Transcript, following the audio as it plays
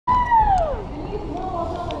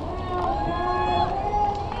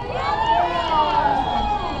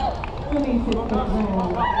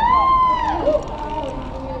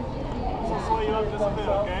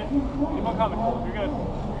coming. You're good.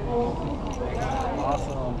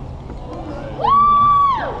 Awesome.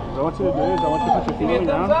 What I want you to do is I want you to put your feet on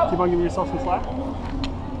the ground. Keep on giving yourself some slack. I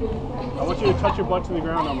want you to touch your butt to the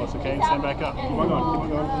ground almost, okay? And stand back up. Keep on going, keep on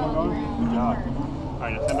going, keep on going. Good job.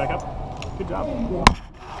 Alright, now stand back up. Good job.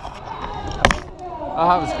 Oh,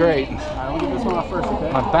 that was great. Alright, we'll get this one off first,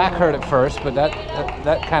 okay? My back hurt at first, but that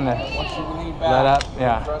kind of let up.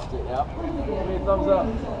 Yeah. Trust it, yep. Give me a thumbs up.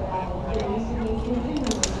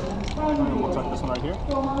 We'll tuck this one right here.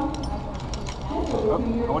 Oh,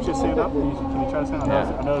 I want you to stand up. Can you try to stand up?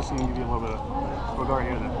 Yeah. I know this is going to give you a little bit of... We'll go right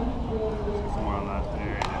here then. Let's get some more on that. There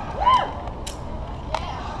you go.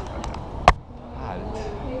 God,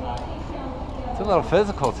 it's a little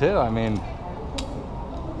physical too. I mean,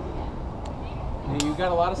 You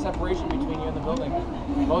got a lot of separation between you and the building.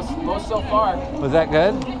 Most so far. was that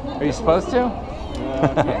good? Are you supposed to?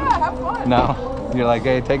 Yeah, have fun. No. You're like,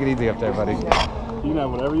 hey, take it easy up there, buddy. You can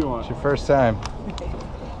have whatever you want. It's your first time.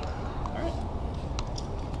 Alright.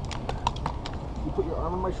 You put your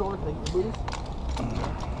arm on my shoulder, take your booties.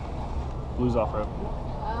 Blues off rope.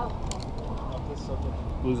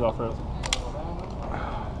 Blues off rope.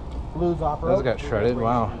 Blues off rope. Those got shredded.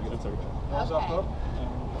 Wow. That's okay. Blues off rope. And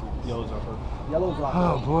yellows off rope. Yellow's off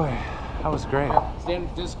Oh rope. boy, that was great. Stand,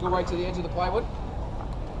 just go right to the edge of the plywood.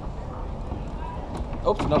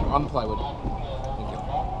 Oops, no, on the plywood. Thank you.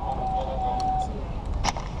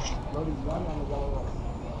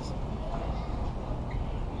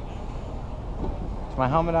 Is my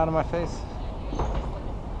helmet out of my face?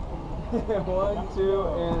 1, 2,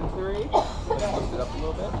 and 3. Let's lift it up a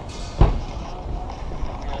little bit.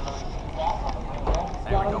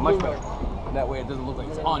 There we go, much better. That way it doesn't look like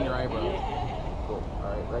it's on your eyebrow. Cool.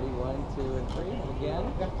 All right, ready? 1, 2, and 3. Again.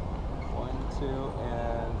 1, 2,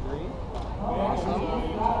 and 3. Awesome.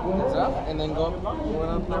 Heads up, and then go up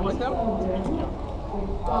there with them.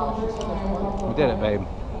 We did it, babe.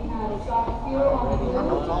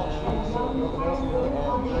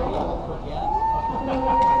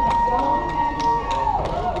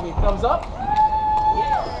 Give me a thumbs up.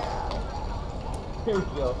 Here we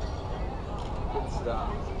go. Good stuff.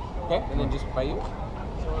 Okay, and then just by you.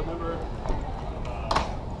 So remember,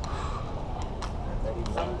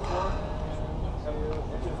 7, 4,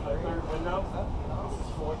 which is the third window. This is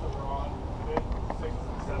 4th that we're on. 5th, 6th,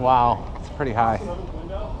 7th. Wow, it's pretty high. 7th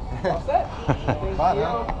window. All set? Fun,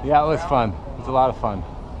 huh? Yeah, it was fun. It was a lot of fun.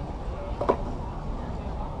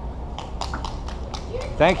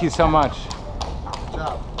 Thank you so much. Good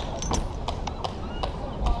job.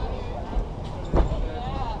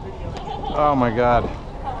 Oh my God.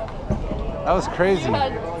 That was crazy. You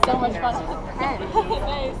had so much fun with the pen.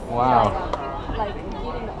 Nice. Wow. Like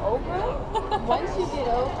getting over, once you get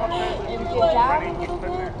over it and get down a little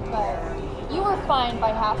bit, but you were fine by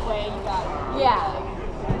halfway. You got Yeah.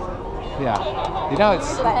 You know, it's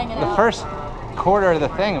Just hanging the out. first quarter of the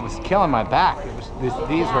thing, it was killing my back. It was these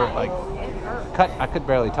were like cut. I could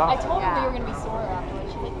barely I talk. told her we were gonna be sore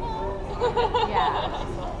afterwards. She's like, no. Yeah.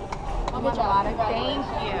 Good job. Thank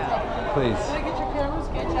you. Please. Get your cameras.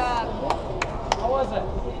 Good job. How was it?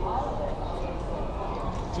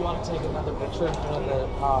 Do you want to take another picture of the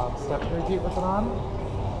step repeat with it on?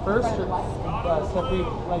 First, or step repeat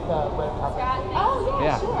like the red carpet? Oh, yeah,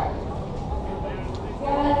 Yeah. sure.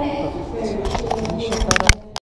 Can you shift that up?